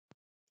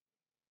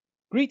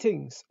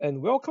Greetings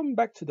and welcome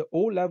back to the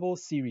O-Level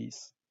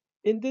series.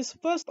 In this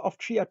first of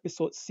 3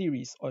 episode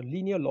series on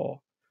linear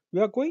law, we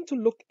are going to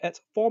look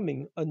at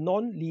forming a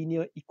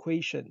non-linear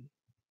equation.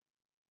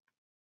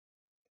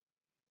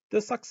 The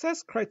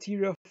success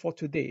criteria for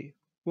today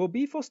will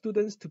be for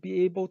students to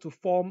be able to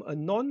form a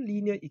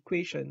non-linear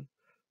equation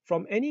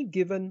from any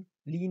given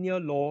linear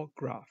law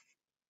graph.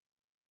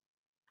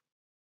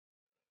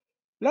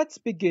 Let's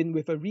begin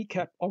with a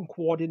recap on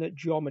coordinate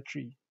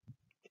geometry.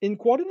 In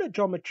coordinate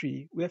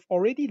geometry, we have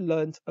already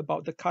learned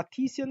about the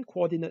Cartesian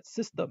coordinate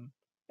system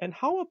and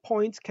how a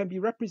point can be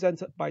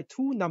represented by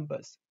two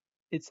numbers,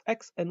 its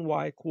x and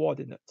y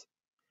coordinate.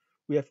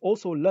 We have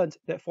also learned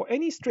that for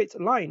any straight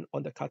line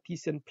on the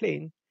Cartesian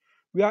plane,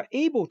 we are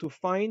able to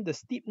find the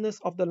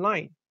steepness of the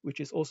line, which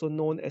is also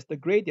known as the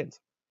gradient.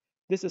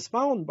 This is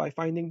found by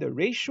finding the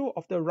ratio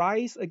of the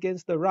rise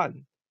against the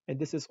run, and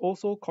this is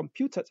also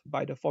computed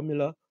by the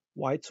formula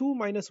y2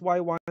 minus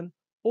y1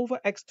 over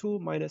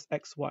x2 minus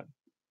x1.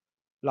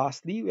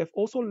 Lastly, we have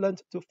also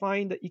learned to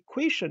find the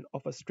equation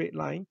of a straight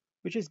line,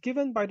 which is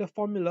given by the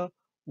formula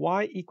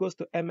y equals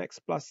to mx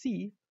plus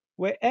c,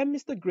 where m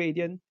is the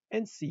gradient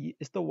and c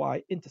is the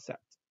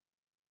y-intercept.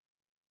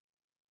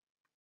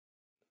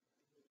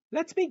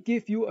 Let me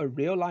give you a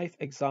real-life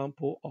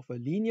example of a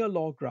linear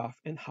law graph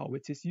and how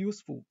it is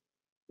useful.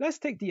 Let's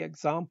take the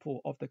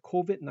example of the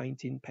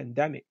COVID-19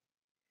 pandemic.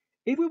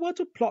 If we were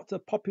to plot the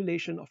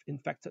population of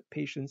infected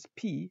patients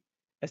P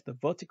as the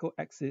vertical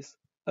axis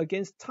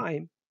against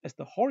time as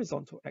the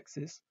horizontal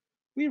axis,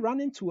 we run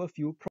into a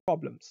few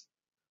problems.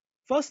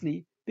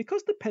 Firstly,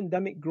 because the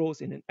pandemic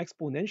grows in an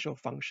exponential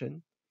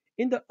function,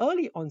 in the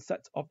early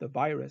onset of the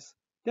virus,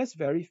 there's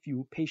very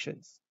few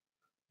patients.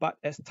 But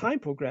as time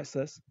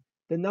progresses,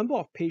 the number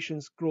of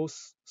patients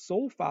grows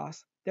so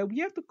fast that we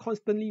have to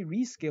constantly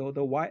rescale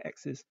the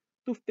y-axis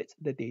to fit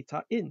the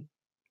data in.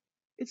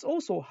 It's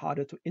also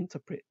harder to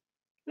interpret.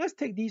 Let's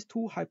take these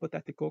two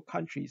hypothetical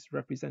countries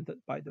represented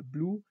by the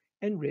blue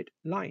and red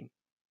line.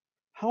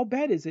 How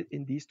bad is it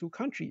in these two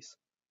countries?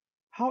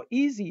 How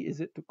easy is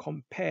it to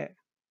compare?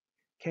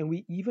 Can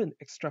we even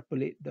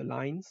extrapolate the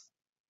lines?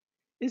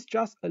 It's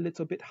just a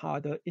little bit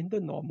harder in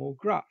the normal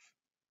graph.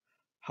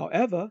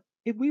 However,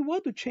 if we were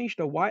to change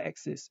the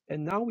y-axis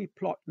and now we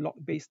plot log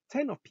base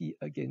 10 of p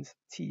against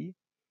t,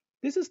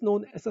 this is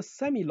known as a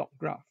semi-log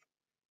graph.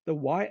 The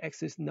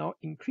y-axis now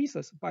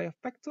increases by a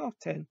factor of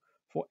 10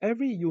 for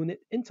every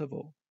unit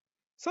interval.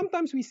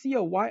 Sometimes we see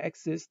a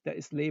y-axis that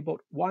is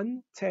labeled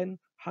 1, 10,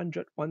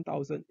 100,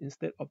 1000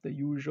 instead of the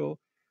usual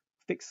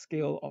fixed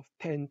scale of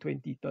 10,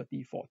 20,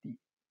 30, 40.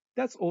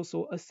 That's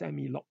also a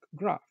semi-log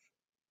graph.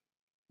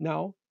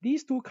 Now,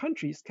 these two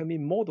countries can be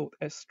modeled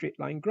as straight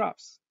line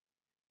graphs.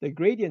 The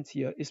gradient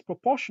here is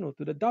proportional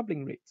to the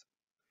doubling rate,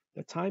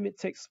 the time it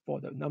takes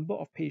for the number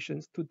of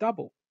patients to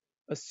double,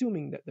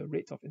 assuming that the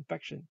rate of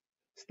infection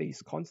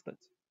stays constant.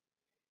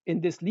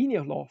 In this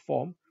linear law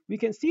form, we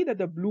can see that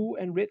the blue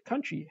and red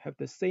country have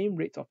the same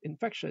rate of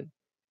infection,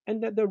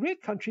 and that the red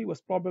country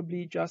was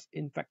probably just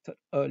infected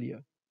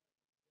earlier.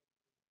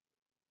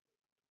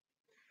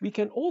 We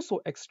can also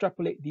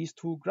extrapolate these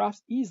two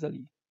graphs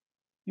easily.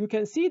 You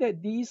can see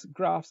that these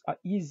graphs are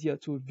easier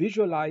to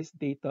visualize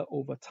data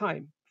over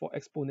time for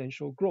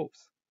exponential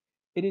growths.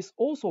 It is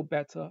also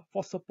better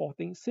for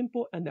supporting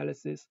simple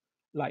analysis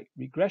like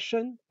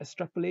regression,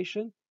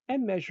 extrapolation,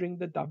 and measuring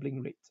the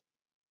doubling rate.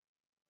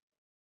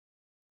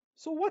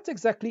 So what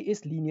exactly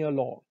is linear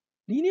law?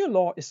 Linear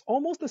law is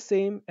almost the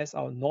same as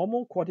our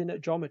normal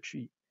coordinate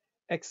geometry,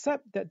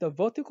 except that the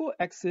vertical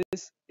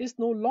axis is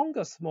no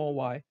longer small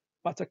y,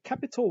 but a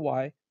capital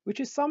Y,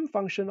 which is some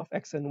function of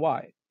x and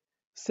y.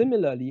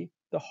 Similarly,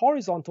 the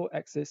horizontal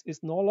axis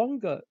is no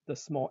longer the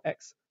small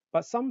x,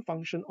 but some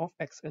function of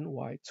x and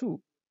y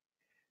too.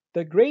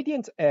 The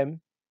gradient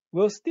m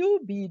will still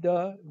be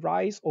the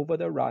rise over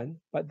the run,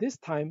 but this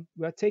time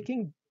we are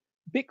taking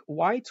big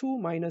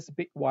Y2 minus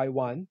big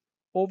Y1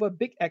 over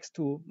big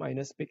X2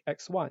 minus big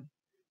X1.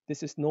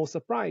 This is no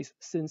surprise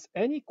since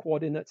any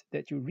coordinate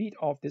that you read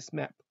off this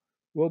map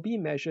will be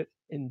measured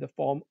in the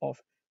form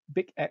of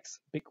big X,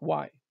 big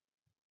Y.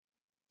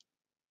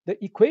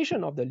 The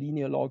equation of the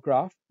linear law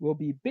graph will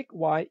be big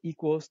Y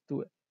equals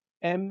to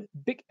m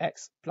big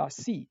X plus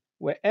c,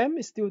 where m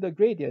is still the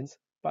gradient,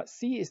 but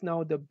c is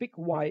now the big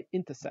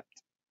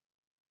y-intercept.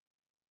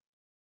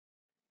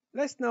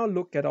 Let's now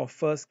look at our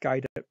first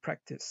guided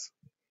practice.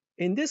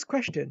 In this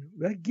question,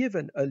 we are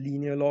given a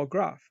linear law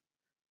graph.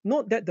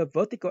 Note that the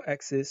vertical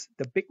axis,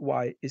 the big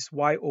Y, is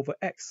y over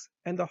x,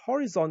 and the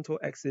horizontal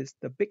axis,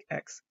 the big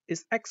X,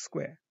 is x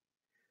squared.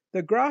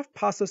 The graph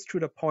passes through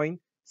the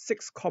point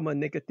 6,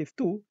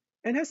 -2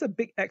 and has a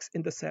big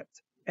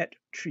X-intercept at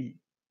 3.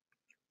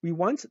 We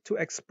want to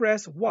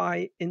express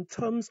y in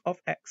terms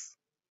of x.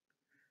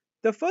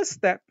 The first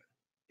step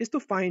is to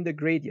find the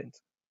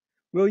gradient.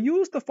 We'll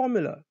use the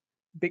formula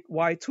big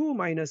Y2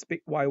 minus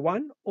big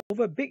Y1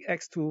 over big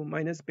X2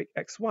 minus big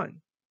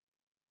X1.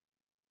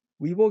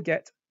 We will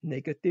get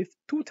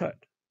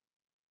 -2/3.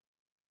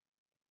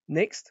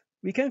 Next,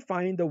 we can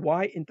find the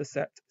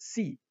y-intercept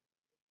c.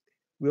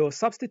 We'll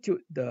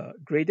substitute the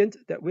gradient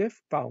that we've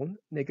found,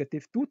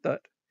 negative 2/3,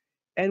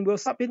 and we'll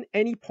sub in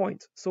any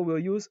point. So we'll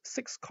use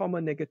 6,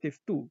 negative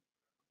 2.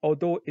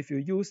 Although if you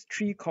use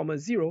 3,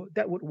 0,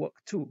 that would work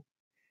too.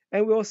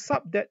 And we'll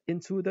sub that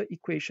into the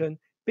equation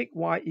big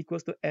Y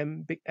equals to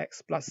m big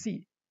X plus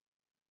C.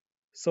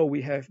 So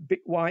we have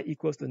big Y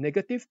equals to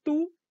negative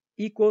 2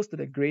 equals to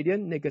the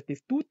gradient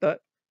negative 2/3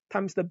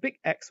 times the big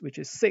X, which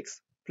is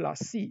 6, plus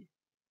C.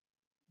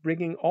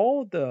 Bringing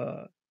all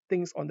the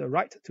things on the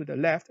right to the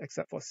left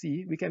except for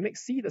C, we can make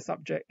C the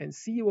subject and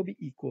C will be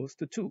equals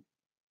to 2.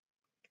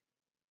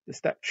 The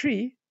step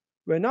 3,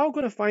 we're now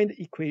going to find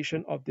the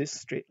equation of this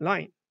straight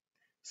line.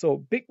 So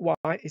big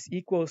Y is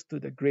equals to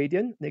the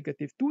gradient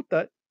negative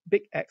 2/3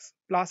 big X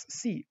plus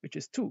C, which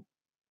is 2.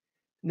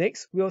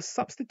 Next, we'll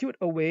substitute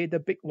away the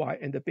big Y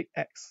and the big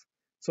X.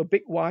 So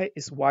big Y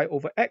is Y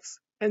over X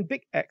and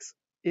big X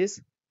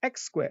is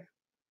X squared.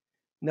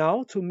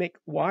 Now to make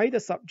Y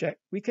the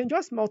subject, we can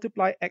just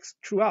multiply X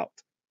throughout.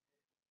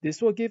 This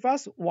will give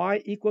us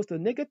Y equals to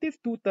negative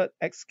 2/3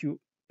 X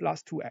cubed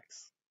plus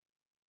 2X.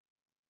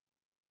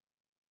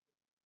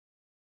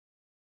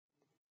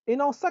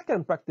 In our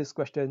second practice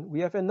question,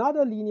 we have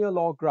another linear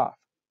log graph.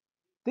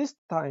 This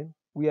time,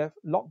 we have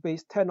log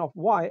base 10 of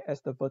Y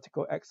as the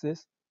vertical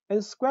axis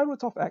and square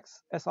root of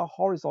X as our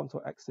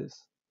horizontal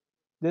axis.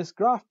 This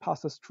graph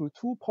passes through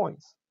 2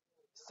 points,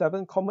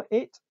 7,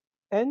 8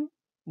 and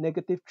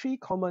negative 3,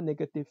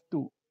 negative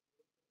 2.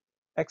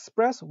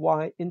 Express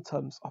Y in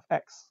terms of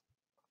X.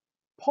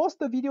 Pause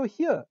the video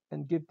here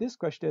and give this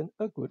question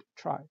a good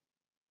try.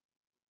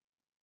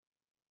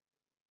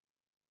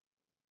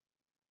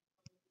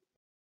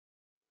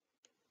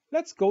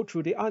 Let's go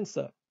through the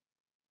answer.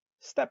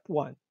 Step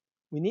 1.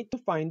 We need to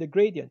find the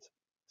gradient.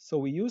 So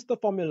we use the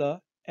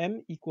formula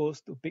m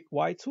equals to big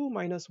Y2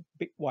 minus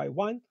big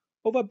Y1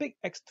 over big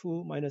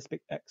X2 minus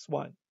big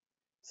X1.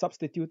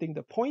 Substituting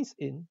the points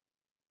in,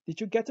 did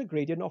you get a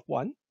gradient of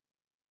 1?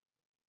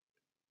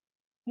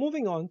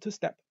 Moving on to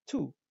step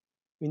 2.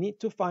 We need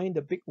to find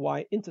the big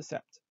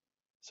Y-intercept.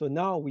 So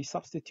now we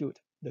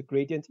substitute the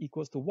gradient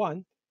equals to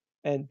 1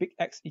 and big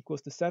X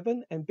equals to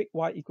 7 and big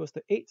Y equals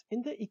to 8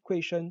 in the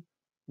equation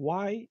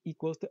Y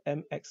equals to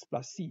mx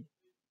plus c.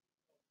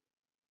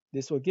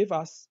 This will give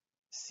us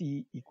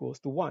c equals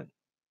to 1.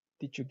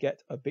 Did you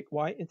get a big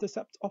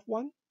Y-intercept of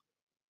 1?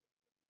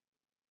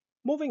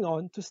 Moving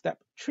on to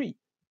step 3.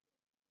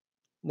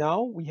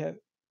 Now we have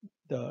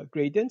the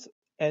gradient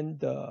and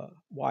the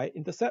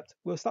y-intercept.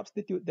 We'll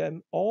substitute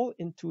them all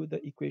into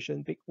the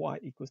equation big Y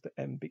equals to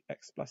m big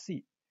X plus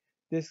c.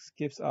 This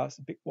gives us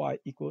big Y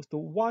equals to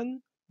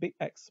 1 big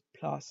X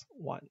plus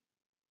 1.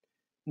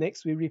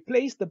 Next, we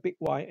replace the big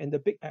Y and the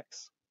big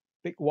X.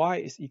 Big Y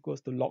is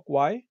equals to log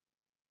Y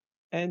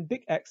and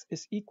big X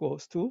is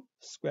equals to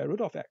square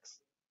root of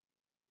X.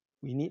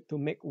 We need to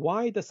make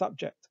Y the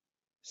subject.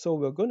 So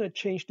we're going to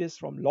change this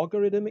from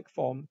logarithmic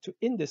form to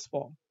in this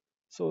form.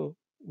 So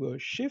we'll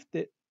shift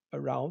it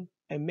around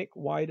and make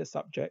Y the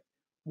subject.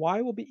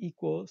 Y will be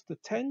equals to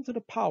 10 to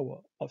the power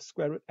of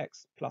square root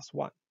X plus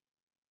 1.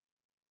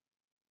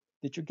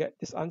 Did you get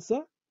this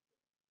answer?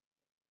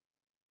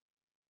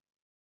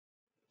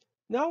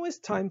 Now it's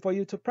time for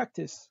you to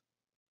practice.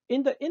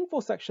 In the info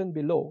section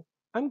below,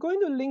 I'm going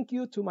to link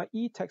you to my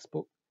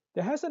e-textbook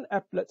that has an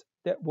applet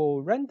that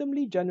will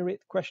randomly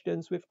generate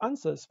questions with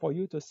answers for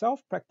you to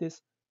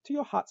self-practice to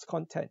your heart's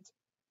content.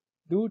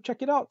 Do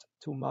check it out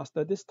to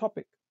master this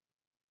topic.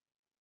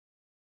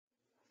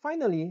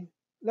 Finally,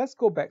 let's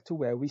go back to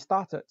where we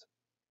started.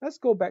 Let's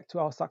go back to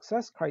our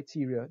success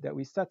criteria that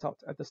we set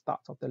out at the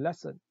start of the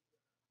lesson.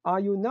 Are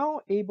you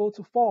now able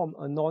to form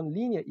a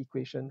non-linear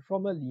equation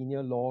from a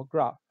linear log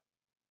graph?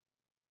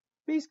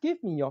 Please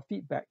give me your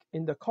feedback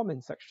in the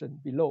comment section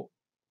below.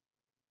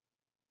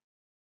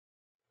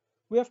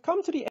 We have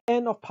come to the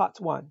end of part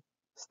 1.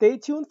 Stay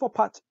tuned for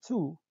part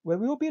 2, where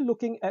we will be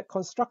looking at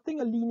constructing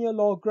a linear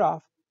log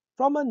graph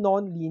from a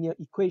non-linear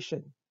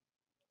equation.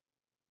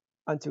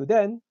 Until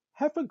then,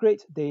 have a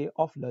great day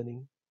of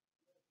learning.